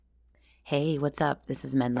Hey, what's up? This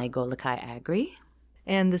is Mennlay Golokeh Aggrey.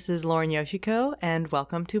 And this is Lauren Yoshiko, and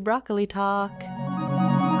welcome to Broccoli Talk.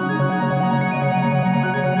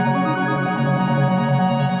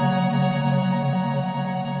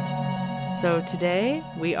 So today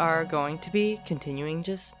we are going to be continuing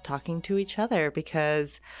just talking to each other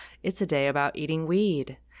because it's a day about eating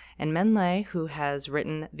weed. And Mennlay, who has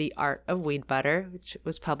written The Art of Weed Butter, which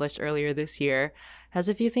was published earlier this year, has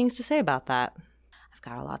a few things to say about that. I've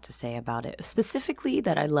got a lot to say about it. Specifically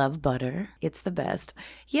that I love butter. It's the best.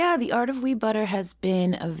 Yeah, The Art of Weed Butter has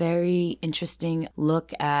been a very interesting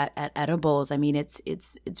look at edibles. I mean,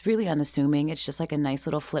 it's really unassuming. It's just like a nice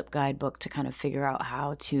little flip guidebook to kind of figure out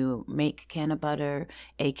how to make canna butter,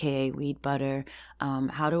 aka weed butter,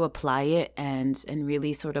 how to apply it, and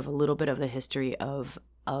really sort of a little bit of the history of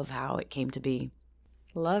how it came to be.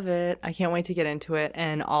 Love it. I can't wait to get into it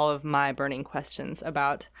and all of my burning questions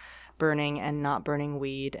about burning and not burning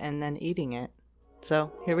weed and then eating it.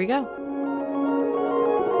 So here we go.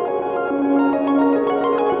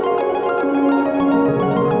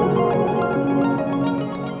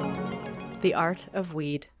 The Art of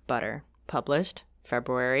Weed Butter, published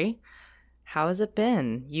February. How has it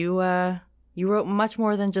been? You wrote much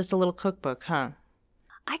more than just a little cookbook, huh?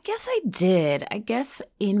 I guess I did. I guess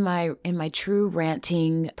in my true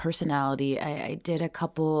ranting personality, I did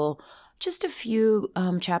just a few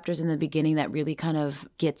chapters in the beginning that really kind of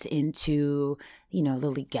gets into, the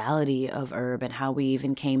legality of herb and how we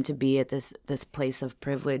even came to be at this place of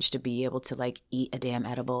privilege to be able to like eat a damn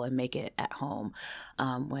edible and make it at home.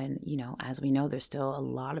 When, as we know, there's still a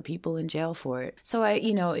lot of people in jail for it. So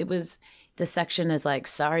the section is like,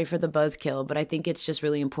 sorry for the buzzkill, but I think it's just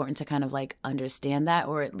really important to kind of like understand that,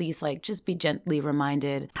 or at least like just be gently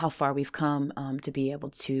reminded how far we've come to be able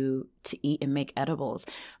to eat and make edibles.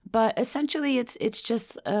 But essentially it's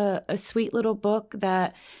just a sweet little book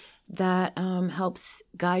that helps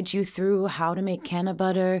guide you through how to make canna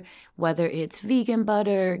butter, whether it's vegan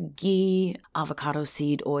butter, ghee, avocado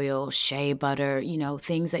seed oil, shea butter,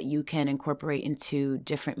 things that you can incorporate into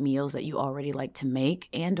different meals that you already like to make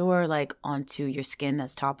and or like onto your skin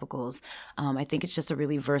as topicals. I think it's just a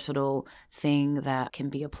really versatile thing that can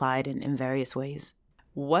be applied in various ways.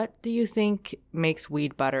 What do you think makes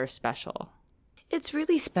weed butter special? It's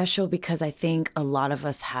really special because I think a lot of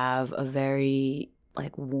us have a very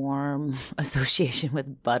warm association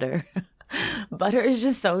with butter. Butter is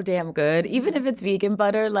just so damn good. Even if it's vegan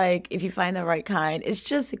butter, if you find the right kind, it's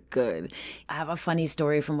just good. I have a funny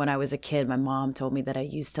story from when I was a kid. My mom told me that I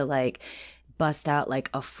used to bust out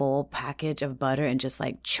a full package of butter and just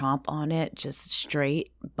chomp on it, just straight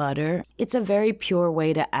butter. It's a very pure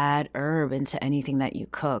way to add herb into anything that you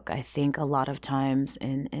cook. I think a lot of times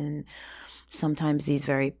sometimes these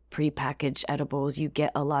very prepackaged edibles, you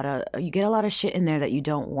get a lot of shit in there that you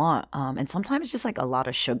don't want, and sometimes just a lot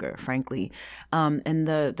of sugar, frankly. And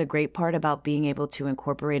the great part about being able to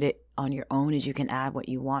incorporate it on your own is you can add what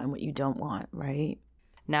you want and what you don't want, right?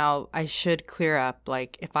 Now, I should clear up,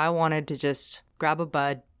 if I wanted to just grab a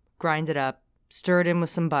bud, grind it up, stir it in with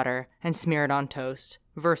some butter, and smear it on toast,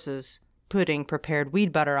 versus putting prepared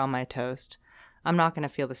weed butter on my toast, I'm not going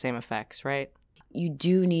to feel the same effects, right? You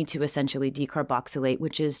do need to essentially decarboxylate,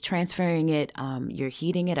 which is transferring it, you're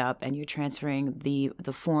heating it up and you're transferring the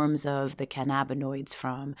forms of the cannabinoids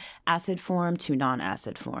from acid form to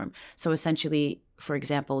non-acid form. So essentially, for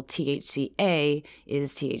example, THCA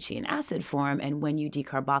is THC in acid form, and when you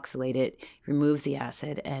decarboxylate it, removes the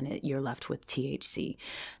acid and you're left with THC.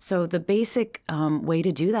 So the basic way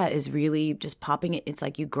to do that is really just popping it. It's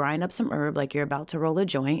like you grind up some herb like you're about to roll a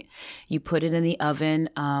joint. You put it in the oven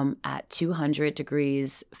at 200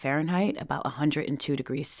 degrees Fahrenheit, about 102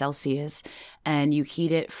 degrees Celsius, and you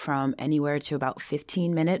heat it from anywhere to about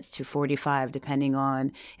 15 minutes to 45, depending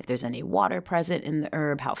on if there's any water present in the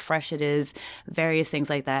herb, how fresh it is, various things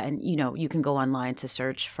like that. And, you can go online to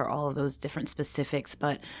search for all of those different specifics,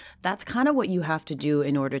 but that's kind of what you have to do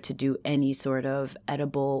in order to do any sort of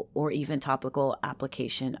edible or even topical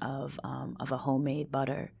application of a homemade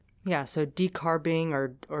butter. Yeah, so decarbing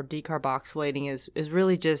or decarboxylating is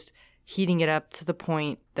really just heating it up to the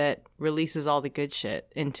point that releases all the good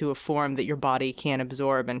shit into a form that your body can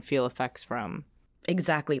absorb and feel effects from.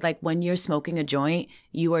 Exactly. Like when you're smoking a joint,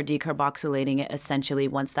 you are decarboxylating it essentially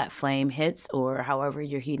once that flame hits or however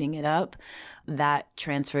you're heating it up, that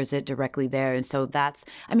transfers it directly there. And so that's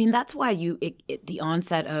why the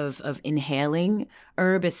onset of inhaling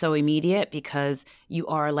herb is so immediate because you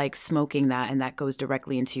are like smoking that and that goes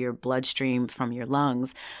directly into your bloodstream from your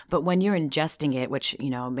lungs. But when you're ingesting it, which,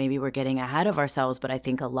 maybe we're getting ahead of ourselves, but I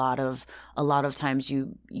think a lot of times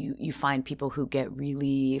you find people who get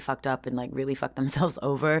really fucked up and like really fuck themselves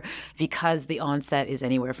over because the onset is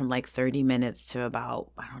anywhere from like 30 minutes to about,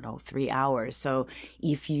 3 hours. So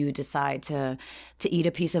if you decide to eat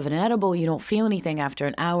a piece of an edible, you don't feel anything after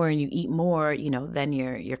an hour and you eat more, then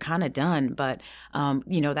you're kind of done. But,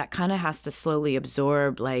 that kind of has to slowly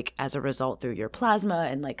absorb like as a result through your plasma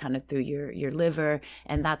and like kind of through your liver.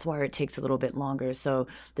 And that's why it takes a little bit longer. So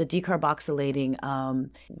the decarboxylating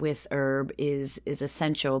with herb is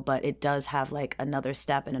essential, but it does have like another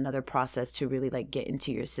step and another process to really like get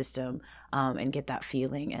into your system and get that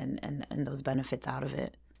feeling and those benefits out of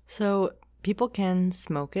it. So people can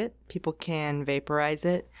smoke it, people can vaporize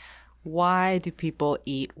it. Why do people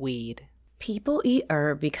eat weed? People eat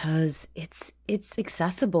herb because it's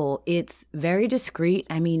accessible. It's very discreet.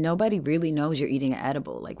 I mean, nobody really knows you're eating an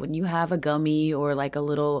edible. Like when you have a gummy or like a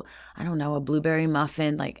little, a blueberry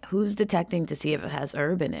muffin, like who's detecting to see if it has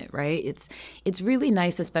herb in it, right? It's really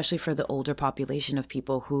nice, especially for the older population of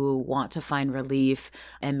people who want to find relief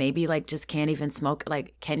and maybe like just can't even smoke.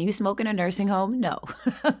 Like, can you smoke in a nursing home? No.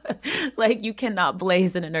 Like you cannot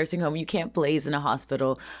blaze in a nursing home. You can't blaze in a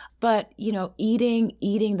hospital. But,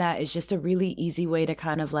 eating that is just a really easy way to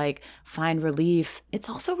kind of like find relief. It's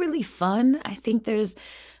also really fun. I think there's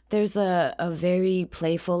a very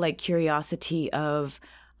playful like curiosity of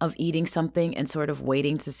eating something and sort of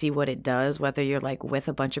waiting to see what it does, whether you're like with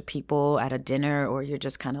a bunch of people at a dinner or you're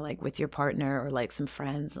just kind of like with your partner or like some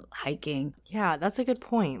friends hiking. Yeah, that's a good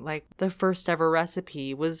point. Like the first ever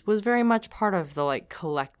recipe was very much part of the like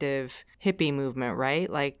collective hippie movement, right?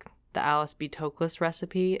 Like the Alice B. Toklas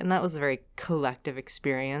recipe. And that was a very collective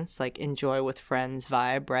experience, like enjoy with friends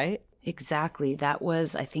vibe, right? Exactly. That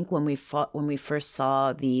was, I think, when we first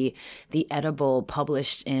saw the edible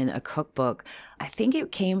published in a cookbook. I think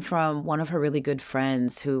it came from one of her really good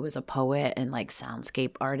friends who was a poet and like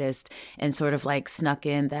soundscape artist and sort of like snuck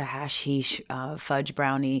in the hashish fudge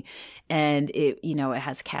brownie. And it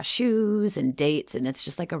has cashews and dates and it's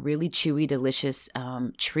just like a really chewy, delicious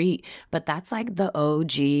treat. But that's like the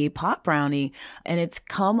OG pot brownie. And it's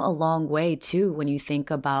come a long way too when you think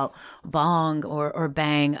about bong or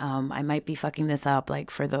bang. I might be fucking this up, like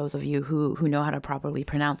for those of you who know how to properly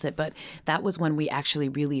pronounce it, but that was when we actually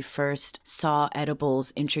really first saw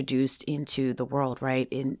edibles introduced into the world, right?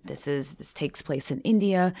 This takes place in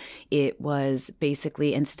India. It was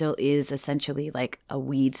basically and still is essentially like a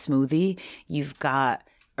weed smoothie. You've got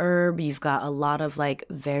herb, you've got a lot of like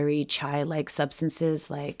very chai-like substances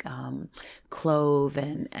like clove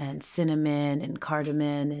and cinnamon and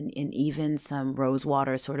cardamom and even some rose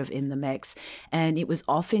water sort of in the mix. And it was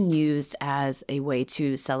often used as a way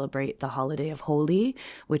to celebrate the holiday of Holi,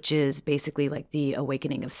 which is basically like the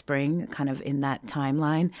awakening of spring, kind of in that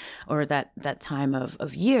timeline or that time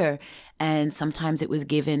of year. And sometimes it was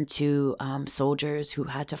given to soldiers who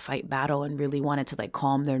had to fight battle and really wanted to like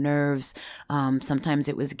calm their nerves. Sometimes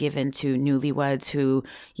it was given to newlyweds who,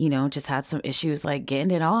 just had some issues like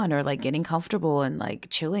getting it on or like getting comfortable and like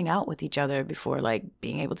chilling out with each other before like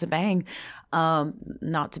being able to bang.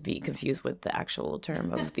 Not to be confused with the actual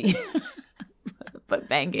term of the but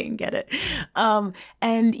banging, get it? And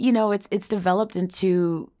it's developed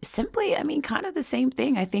into simply, kind of the same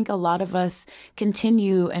thing. I think a lot of us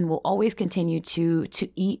continue and will always continue to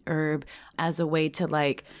eat herb as a way to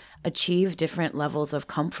like achieve different levels of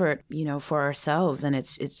comfort, for ourselves. And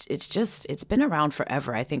it's been around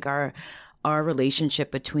forever. I think our relationship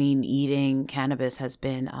between eating cannabis has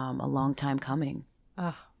been a long time coming.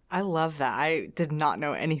 I love that. I did not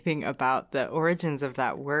know anything about the origins of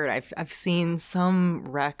that word. I've seen some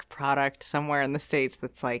rec product somewhere in the States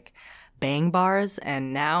that's like bang bars,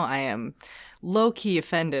 and now I am low-key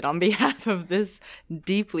offended on behalf of this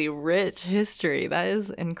deeply rich history. That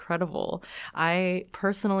is incredible. I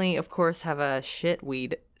personally, of course, have a shit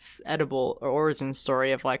weed edible origin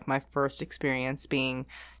story of like my first experience being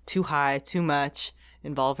too high, too much,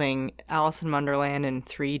 involving Alice in Wonderland in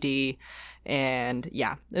 3D. And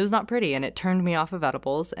yeah, it was not pretty, and it turned me off of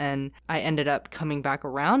edibles, and I ended up coming back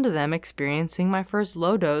around to them, experiencing my first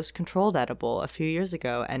low-dose controlled edible a few years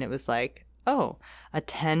ago, and it was like, oh, a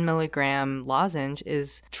 10 milligram lozenge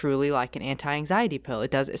is truly like an anti-anxiety pill.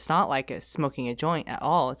 It's not like smoking a joint at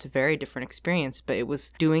all. It's a very different experience, but it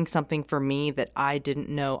was doing something for me that I didn't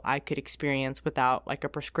know I could experience without like a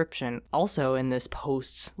prescription. Also in this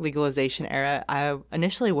post-legalization era, I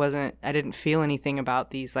didn't feel anything about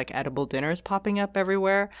these like edible dinners popping up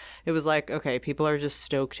everywhere. It was like, okay, people are just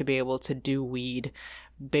stoked to be able to do weed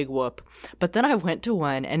big whoop. But then I went to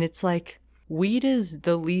one and it's like, weed is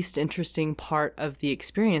the least interesting part of the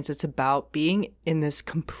experience. It's about being in this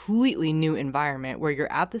completely new environment where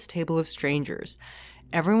you're at this table of strangers.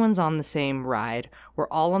 Everyone's on the same ride. We're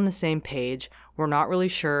all on the same page. We're not really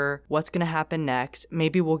sure what's going to happen next.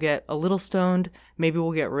 Maybe we'll get a little stoned. Maybe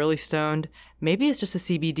we'll get really stoned. Maybe it's just a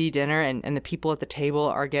CBD dinner and the people at the table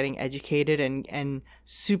are getting educated and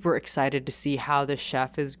super excited to see how the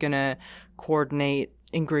chef is going to coordinate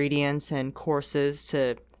ingredients and courses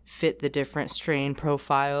to fit the different strain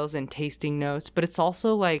profiles and tasting notes. But it's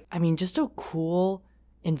also like, I mean, just a cool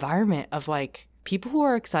environment of like people who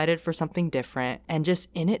are excited for something different and just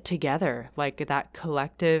in it together, like that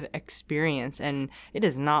collective experience. And it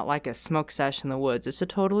is not like a smoke sesh in the woods. It's a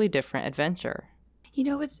totally different adventure. You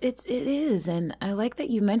know, it is. And I like that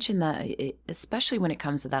you mentioned that, especially when it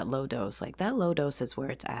comes to that low dose. Like that low dose is where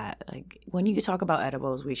it's at. Like when you talk about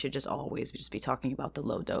edibles, we should just always just be talking about the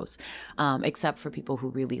low dose, except for people who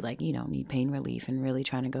really like, you know, need pain relief and really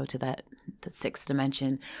trying to go to the sixth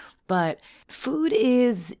dimension. But food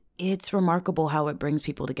it's remarkable how it brings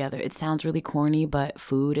people together. It sounds really corny, but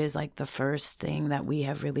food is like the first thing that we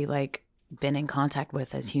have really like been in contact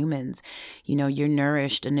with as humans. You know, you're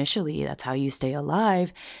nourished initially. That's how you stay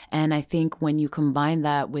alive. And I think when you combine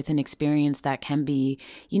that with an experience that can be,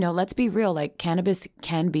 you know, let's be real, like cannabis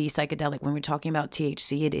can be psychedelic. When we're talking about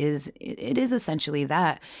THC, it is essentially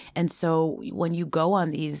that. And so when you go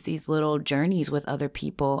on these little journeys with other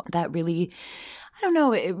people, that really, I don't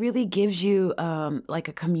know, it really gives you like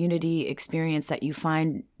a community experience that you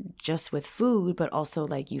find just with food, but also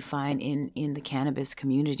like you find in the cannabis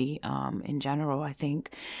community in general, I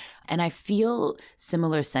think. And I feel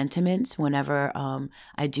similar sentiments whenever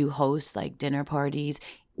I do host like dinner parties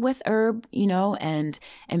with herb, you know, and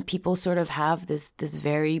people sort of have this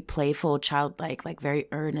very playful, childlike, like very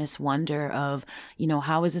earnest wonder of, you know,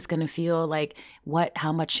 how is this going to feel? Like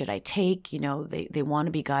how much should I take? You know, they want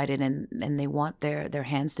to be guided and they want their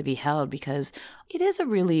hands to be held, because it is a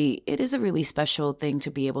really special thing to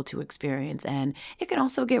be able to experience. And it can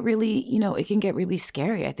also get really, you know, it can get really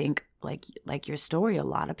scary. I think like your story, a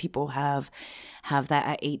lot of people have that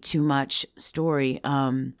I ate too much story.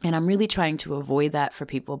 And I'm really trying to avoid that for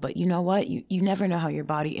people. But you know what? You never know how your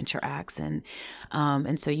body interacts.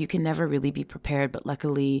 And so you can never really be prepared. But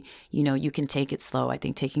luckily, you know, you can take it slow. I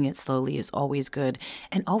think taking it slowly is always good.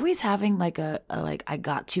 And always having like a I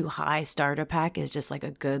got too high starter pack is just like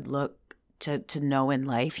a good look to know in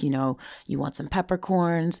life. You know, you want some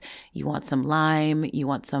peppercorns, you want some lime, you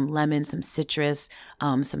want some lemon, some citrus,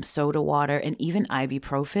 some soda water, and even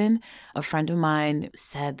ibuprofen. A friend of mine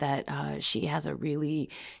said that she has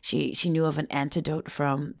she knew of an antidote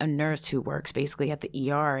from a nurse who works basically at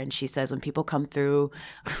the ER. And she says when people come through,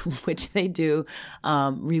 which they do,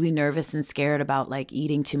 really nervous and scared about like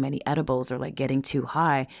eating too many edibles or like getting too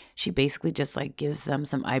high, she basically just like gives them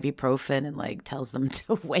some ibuprofen and like tells them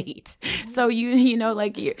to wait. So you know,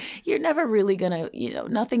 like you're never really gonna, you know,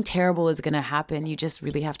 nothing terrible is gonna happen. You just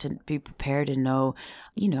really have to be prepared and know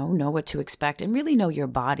what to expect and really know your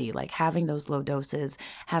body. Like having those low doses,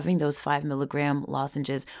 having those 5 milligram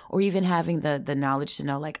lozenges, or even having the knowledge to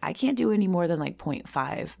know like I can't do any more than like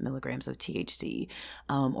 0.5 milligrams of THC,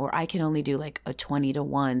 or I can only do like a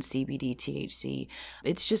 20-to-1 CBD THC.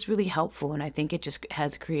 It's just really helpful, and I think it just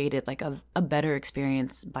has created like a better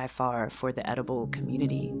experience by far for the edible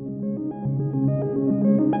community.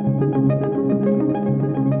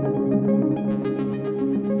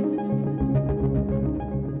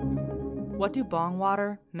 What do bong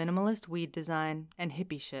water, minimalist weed design, and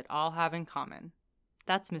hippie shit all have in common?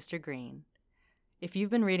 That's Mr. Green. If you've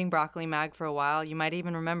been reading Broccoli Mag for a while, you might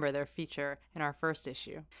even remember their feature in our first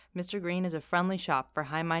issue. Mr. Green is a friendly shop for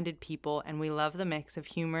high-minded people, and we love the mix of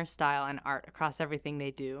humor, style, and art across everything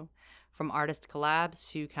they do. From artist collabs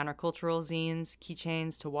to countercultural zines,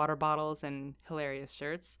 keychains to water bottles and hilarious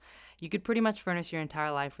shirts, you could pretty much furnish your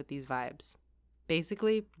entire life with these vibes.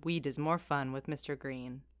 Basically, weed is more fun with Mr.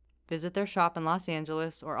 Green. Visit their shop in Los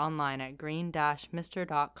Angeles or online at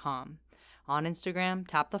green-mister.com. On Instagram,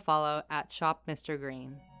 tap the follow at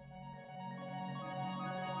shopmrgreen.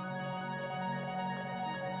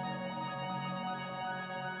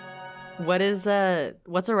 What's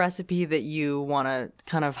a recipe that you want to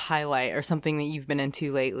kind of highlight or something that you've been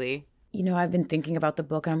into lately? I've been thinking about the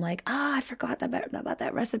book and I'm like, I forgot about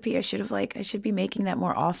that recipe. I should be making that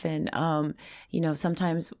more often.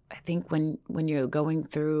 Sometimes I think when you're going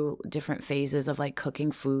through different phases of like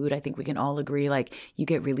cooking food, I think we can all agree, like you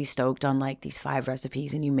get really stoked on like these 5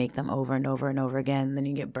 recipes and you make them over and over and over again, and then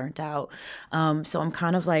you get burnt out. So I'm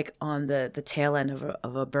kind of like on the tail end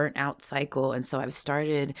of a burnt out cycle. And so I've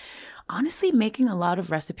started honestly making a lot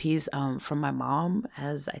of recipes from my mom.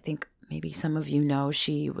 As I think maybe some of you know,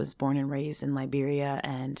 she was born and raised in Liberia,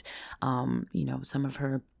 and, some of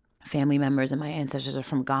her family members and my ancestors are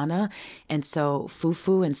from Ghana. And so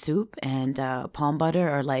fufu and soup and palm butter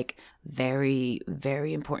are like very,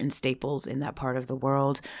 very important staples in that part of the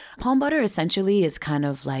world. Palm butter essentially is kind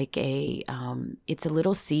of like it's a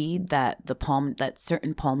little seed that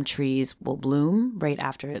certain palm trees will bloom right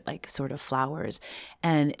after it like sort of flowers.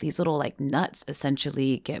 And these little like nuts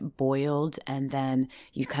essentially get boiled, and then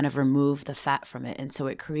you kind of remove the fat from it. And so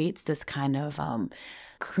it creates this kind of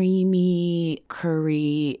creamy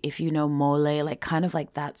curry, if you know mole, like kind of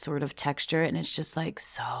like that sort of texture. And it's just like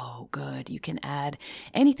so good. You can add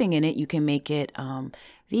anything in it. You can make it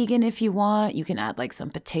vegan if you want. You can add like some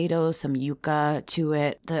potatoes, some yuca to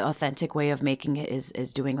it. The authentic way of making it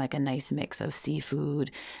is doing like a nice mix of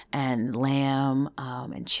seafood and lamb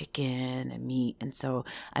and chicken and meat. And so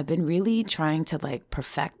I've been really trying to like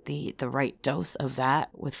perfect the right dose of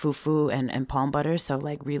that with fufu and palm butter. So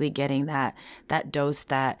like really getting that dose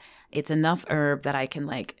that it's enough herb that I can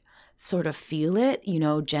like sort of feel it,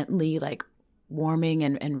 gently like warming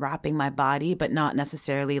and wrapping my body, but not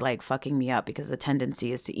necessarily like fucking me up, because the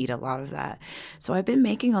tendency is to eat a lot of that. So I've been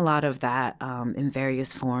making a lot of that in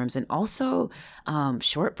various forms. And also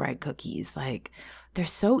shortbread cookies. Like they're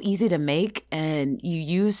so easy to make, and you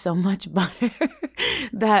use so much butter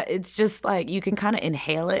that it's just like you can kind of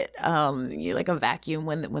inhale it. You like a vacuum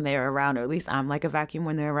when they're around, or at least I'm like a vacuum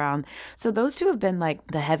when they're around. So those two have been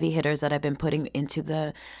like the heavy hitters that I've been putting into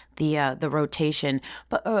the rotation.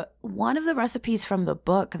 But one of the recipes from the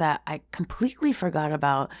book that I completely forgot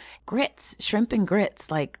about, grits, shrimp and grits,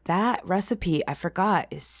 like that recipe I forgot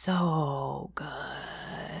is so good.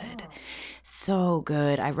 So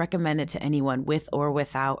good. I recommend it to anyone with or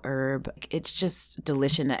without herb. It's just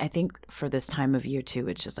delicious. I think for this time of year too,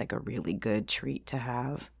 it's just like a really good treat to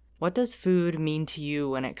have. What does food mean to you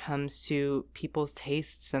when it comes to people's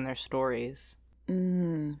tastes and their stories?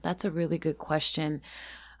 That's a really good question.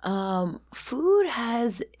 Food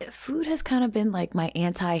has kind of been like my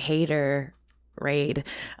anti-hater raid,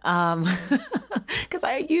 because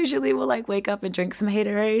I usually will like wake up and drink some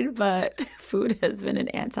haterade, but food has been an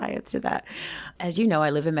anti to that. As you know, I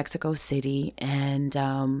live in Mexico City, and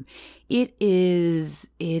it is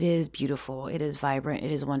beautiful, it is vibrant,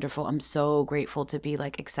 it is wonderful. I'm so grateful to be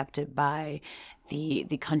like accepted by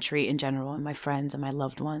the country in general, and my friends and my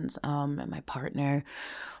loved ones, and my partner,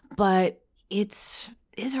 but it's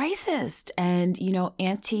racist, and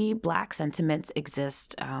anti-Black sentiments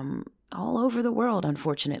exist all over the world,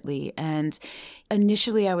 unfortunately. And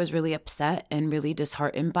initially I was really upset and really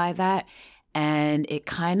disheartened by that. And it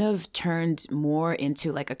kind of turned more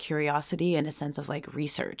into like a curiosity and a sense of like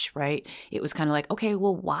research, right? It was kind of like, okay,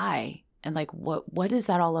 well, why? And like, what is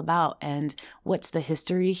that all about? And what's the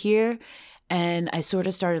history here? And I sort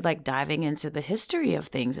of started like diving into the history of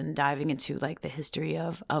things, and diving into like the history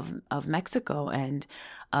of Mexico, and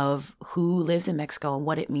of who lives in Mexico and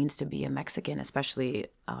what it means to be a Mexican, especially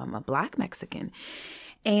a Black Mexican.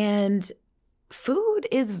 And food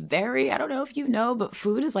is I don't know if you know, but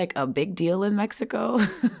food is like a big deal in Mexico.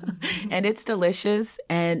 And it's delicious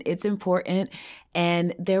and it's important.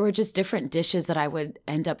 And there were just different dishes that I would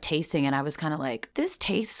end up tasting, and I was kind of like, this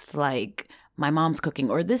tastes like my mom's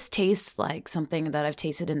cooking, or this tastes like something that I've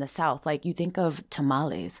tasted in the South. Like you think of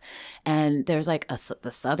tamales, and there's like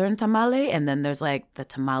the Southern tamale, and then there's like the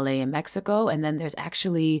tamale in Mexico, and then there's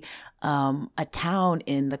actually a town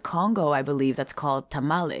in the Congo, I believe, that's called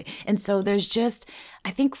Tamale. And so there's just, I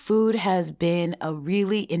think food has been a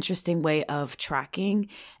really interesting way of tracking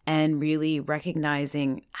and really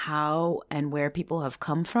recognizing how and where people have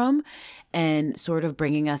come from, and sort of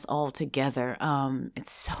bringing us all together.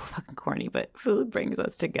 It's so fucking corny, but food brings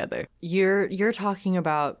us together. You're talking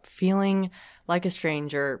about feeling like a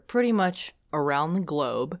stranger pretty much around the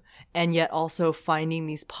globe, and yet also finding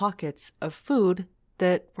these pockets of food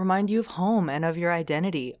that remind you of home and of your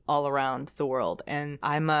identity all around the world. And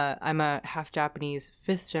I'm a half Japanese,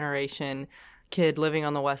 5th generation kid living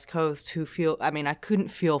on the West Coast who I couldn't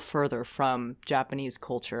feel further from Japanese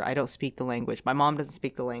culture. I don't speak the language. My mom doesn't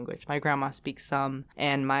speak the language. My grandma speaks some,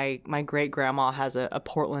 and my great grandma has a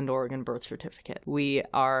Portland, Oregon birth certificate. We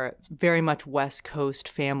are very much West Coast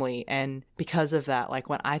family, and because of that, like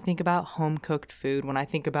when I think about home cooked food, when I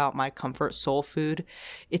think about my comfort soul food,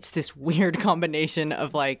 it's this weird combination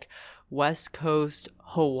of like West Coast,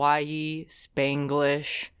 Hawaii,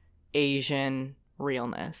 Spanglish, Asian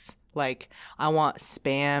realness. Like, I want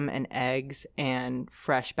Spam and eggs and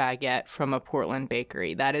fresh baguette from a Portland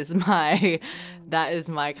bakery. That is my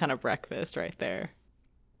kind of breakfast right there.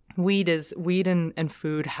 Weed and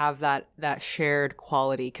food have that shared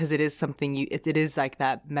quality because it is something it is like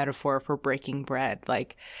that metaphor for breaking bread.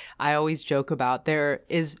 Like, I always joke about, there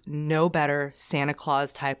is no better Santa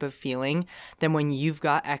Claus type of feeling than when you've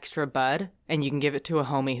got extra bud and you can give it to a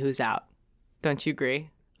homie who's out. Don't you agree?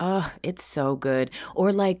 Oh, it's so good.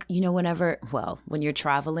 Or like, you know, when you're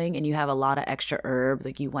traveling and you have a lot of extra herb,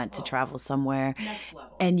 like you went to travel somewhere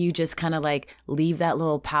and you just kind of like leave that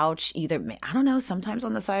little pouch either, I don't know, sometimes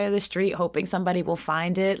on the side of the street, hoping somebody will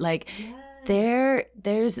find it. Like,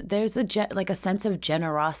 there's a sense of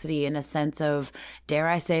generosity and a sense of, dare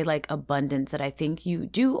I say, like abundance that I think you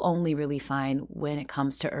do only really find when it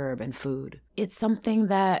comes to herb and food. It's something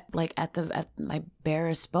that, like, at my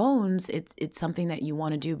barest bones, it's something that you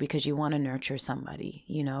want to do because you want to nurture somebody,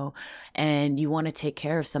 you know, and you want to take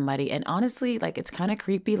care of somebody. And honestly, like, it's kind of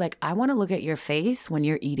creepy. Like, I want to look at your face when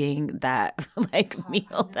you're eating that like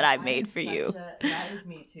meal that I made for you. That is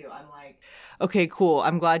me too. I'm like, okay, cool.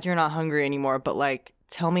 I'm glad you're not hungry anymore, but like,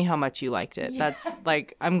 tell me how much you liked it. Yes. That's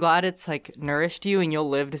like, I'm glad it's like nourished you and you'll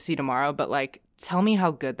live to see tomorrow, but like, tell me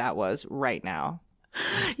how good that was right now.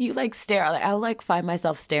 You like stare, like I'll like find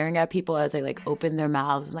myself staring at people as they like open their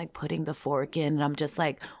mouths and like putting the fork in, and I'm just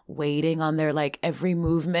like waiting on their like every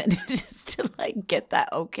movement just to like get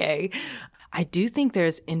that okay. I do think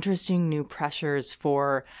there's interesting new pressures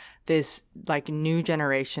for this like new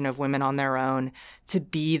generation of women on their own to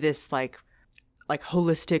be this like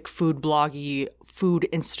holistic food bloggy, food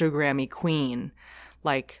Instagrammy queen.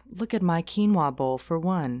 Like, look at my quinoa bowl for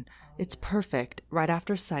one. It's perfect right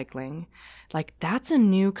after cycling. Like, that's a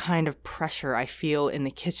new kind of pressure I feel in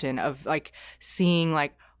the kitchen of like seeing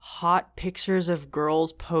like hot pictures of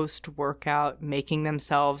girls post-workout making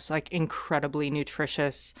themselves like incredibly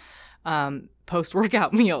nutritious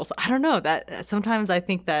post-workout meals. I don't know, that sometimes I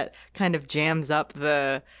think that kind of jams up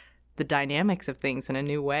the dynamics of things in a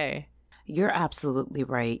new way. You're absolutely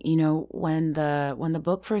right. You know, when the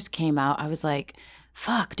book first came out, I was like,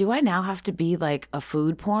 fuck, do I now have to be like a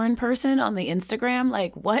food porn person on the Instagram?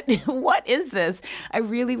 Like, what is this? I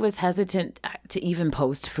really was hesitant to even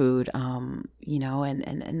post food, you know,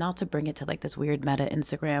 and not to bring it to like this weird meta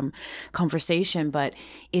Instagram conversation, but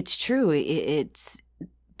it's true.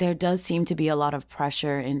 There does seem to be a lot of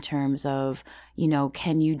pressure in terms of, you know,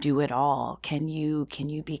 can you do it all? Can you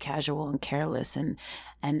be casual and careless and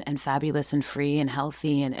fabulous and free and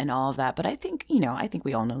healthy and all of that? But I think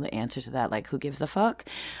we all know the answer to that. Like, who gives a fuck?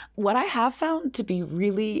 What I have found to be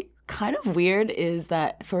really kind of weird is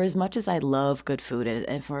that for as much as I love good food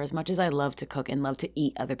and for as much as I love to cook and love to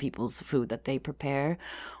eat other people's food that they prepare,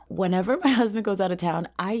 whenever my husband goes out of town,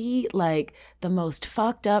 I eat like the most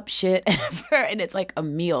fucked up shit ever. And it's like a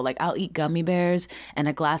meal. Like, I'll eat gummy bears and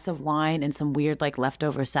a glass of wine and some weird like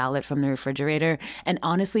leftover salad from the refrigerator and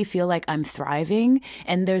honestly feel like I'm thriving.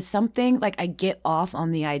 And there's something like I get off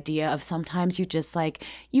on the idea of sometimes you just like,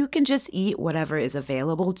 you can just eat whatever is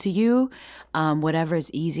available to you, whatever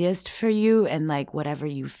is easiest for you and like whatever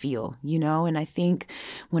you feel, you know? And I think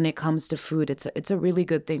when it comes to food, it's a really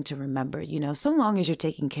good thing to remember, you know, so long as you're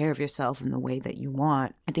taking care of yourself in the way that you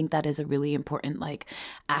want. I think that is a really important like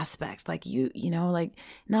aspect. Like you know, like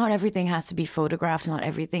not everything has to be photographed, not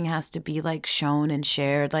everything has to be like shown and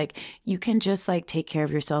shared. Like, you can just like take care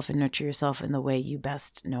of yourself and nurture yourself in the way you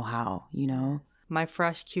best know how, you know? My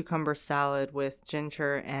fresh cucumber salad with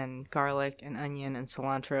ginger and garlic and onion and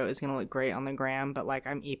cilantro is going to look great on the gram, but like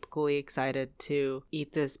I'm equally excited to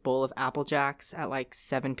eat this bowl of Apple Jacks at like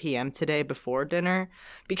 7 p.m. today before dinner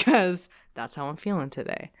because that's how I'm feeling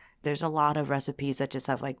today. There's a lot of recipes that just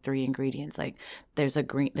have like 3 ingredients. Like there's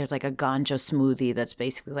like a ganja smoothie that's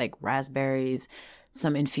basically like raspberries,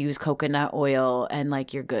 some infused coconut oil, and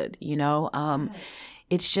like you're good, you know?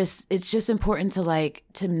 It's just important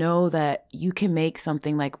to know that you can make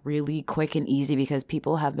something like really quick and easy because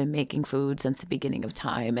people have been making food since the beginning of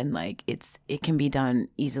time, and like it can be done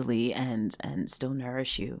easily and still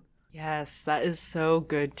nourish you. Yes, that is so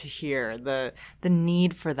good to hear, the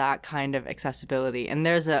need for that kind of accessibility. And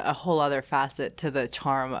there's a whole other facet to the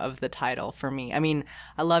charm of the title for me. I mean,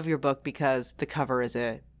 I love your book because the cover is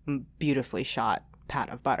a beautifully shot pat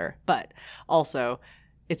of butter, but also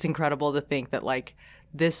it's incredible to think that like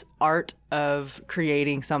this art of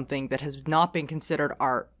creating something that has not been considered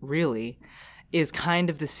art really is kind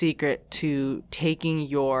of the secret to taking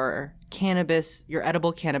your cannabis, your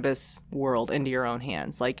edible cannabis world into your own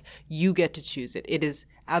hands. Like, you get to choose it. It is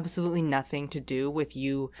absolutely nothing to do with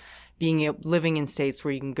you living in states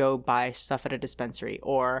where you can go buy stuff at a dispensary,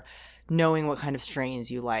 or knowing what kind of strains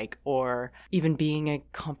you like, or even being a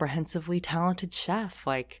comprehensively talented chef.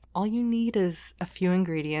 Like, all you need is a few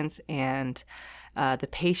ingredients and the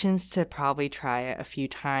patience to probably try it a few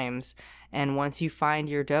times. And once you find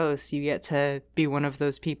your dose, you get to be one of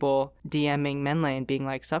those people DMing Mennlay and being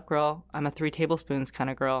like, "Sup, girl? I'm a 3 tablespoons kind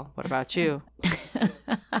of girl. What about you?"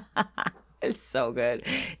 It's so good.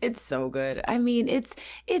 It's so good. I mean, it's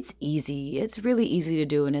easy. It's really easy to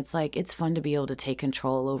do. And it's like, it's fun to be able to take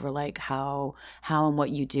control over like how and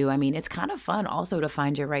what you do. I mean, it's kind of fun also to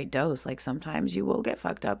find your right dose. Like, sometimes you will get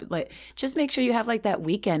fucked up. Like, just make sure you have like that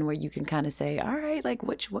weekend where you can kind of say, all right, like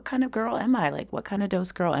what kind of girl am I? Like, what kind of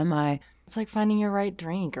dose girl am I? It's like finding your right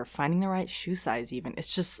drink or finding the right shoe size even.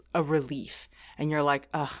 It's just a relief. And you're like,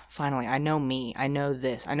 ugh, finally, I know me. I know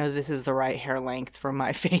this. I know this is the right hair length for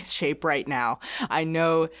my face shape right now. I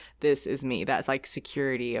know this is me. That's like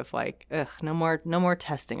security of like, ugh, no more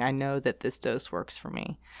testing. I know that this dose works for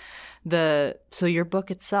me. So your book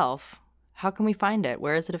itself, how can we find it?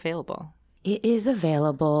 Where is it available? It is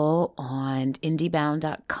available on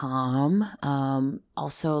indiebound.com.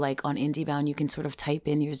 Also, like on IndieBound, you can sort of type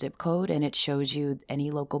in your zip code and it shows you any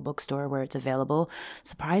local bookstore where it's available.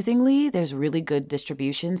 Surprisingly, there's really good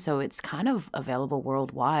distribution, so it's kind of available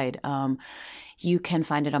worldwide. You can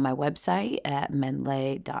find it on my website at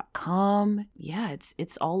mennlay.com. Yeah,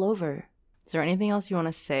 it's all over. Is there anything else you want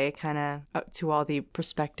to say kind of to all the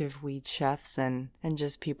prospective weed chefs and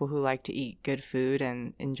just people who like to eat good food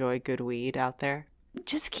and enjoy good weed out there?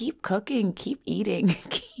 Just keep cooking, keep eating,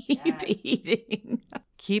 keep eating.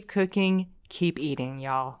 Keep cooking, keep eating,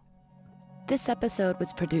 y'all. This episode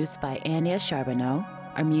was produced by Anya Charbonneau.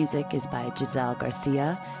 Our music is by Giselle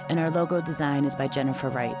Garcia, and our logo design is by Jennifer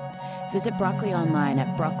Wright. Visit Broccoli online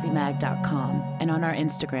at broccolimag.com and on our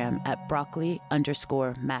Instagram at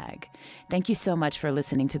broccoli_mag. Thank you so much for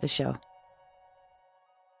listening to the show.